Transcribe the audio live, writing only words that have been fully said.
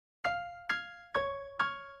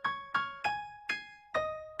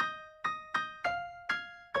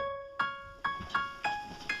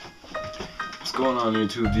going on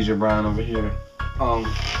YouTube? DJ Brian over here.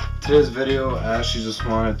 Today's video, I actually just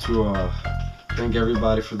wanted to thank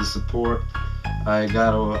everybody for the support. I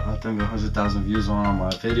got I think 100,000 views on all my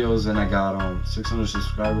videos, and I got 600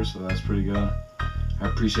 subscribers, so that's pretty good. I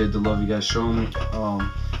appreciate the love you guys show me.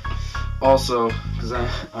 Also, because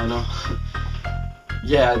I know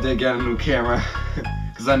yeah, I did get a new camera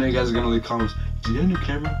because I knew you guys were gonna leave comments, did you get a new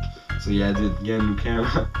camera? So yeah, I did get a new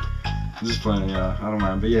camera. I'm just playing, yeah, I don't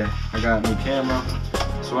mind, but yeah, I got a new camera.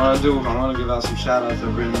 So what I want to give out some shout outs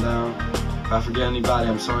I've written down. If I forget anybody,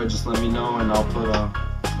 I'm sorry, just let me know and I'll put a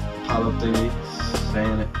pop-up thingy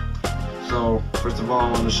saying it. So first of all,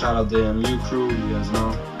 I want to shout out the MU crew, you guys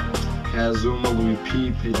know. Kazuma, Louis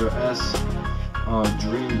P, Pedro S,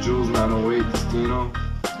 Dream Jules 908, Destino.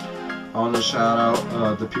 I want to shout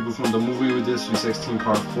out the people from the movie we did, Sweet 16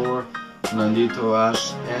 Part 4, Nandito,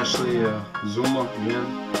 Ashley, Zuma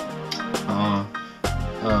again,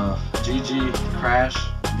 Gigi, Crash,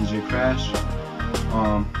 DJ Crash.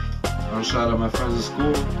 I want to shout out my friends at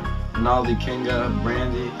school, Naldi, Kinga,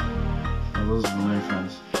 Brandy. Those are my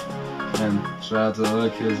friends. And shout out to the other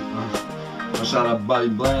kids. I'll shout out Bobby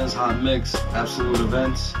Bland's, Hot Mix, Absolute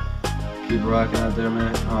Events. Keep rocking out there,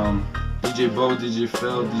 man. DJ Bo, DJ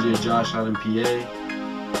Phil, DJ Josh out in PA.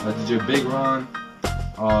 DJ Big Ron.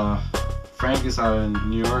 Frank is out in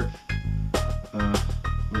New York.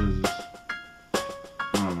 What is this?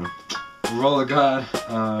 I don't know. Roller God,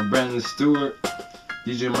 Brandon Stewart,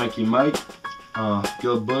 DJ Mikey Mike,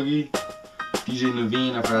 Gil Boogie, DJ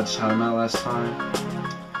Naveen, I forgot to shout him out last time,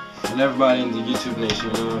 and everybody in the YouTube Nation,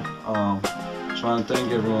 you know. Trying to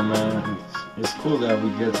thank everyone, man. It's cool that we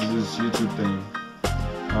get to do this YouTube thing.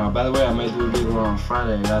 By the way, I might do a video on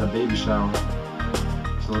Friday. I got a baby shower,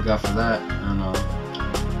 so look out for that. And I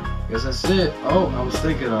guess that's it. Oh, I was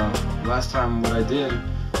thinking, last time what I did,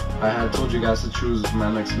 I had told you guys to choose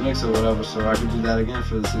my next mix or whatever, so I could do that again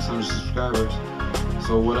for the 600 subscribers.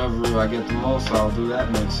 So whatever I get the most, I'll do that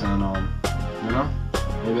mix, and you know,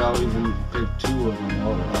 maybe I'll even pick 2 of them.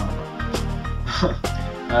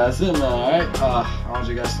 That's it, man. Alright, I want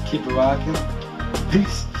you guys to keep it rocking.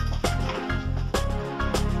 Peace.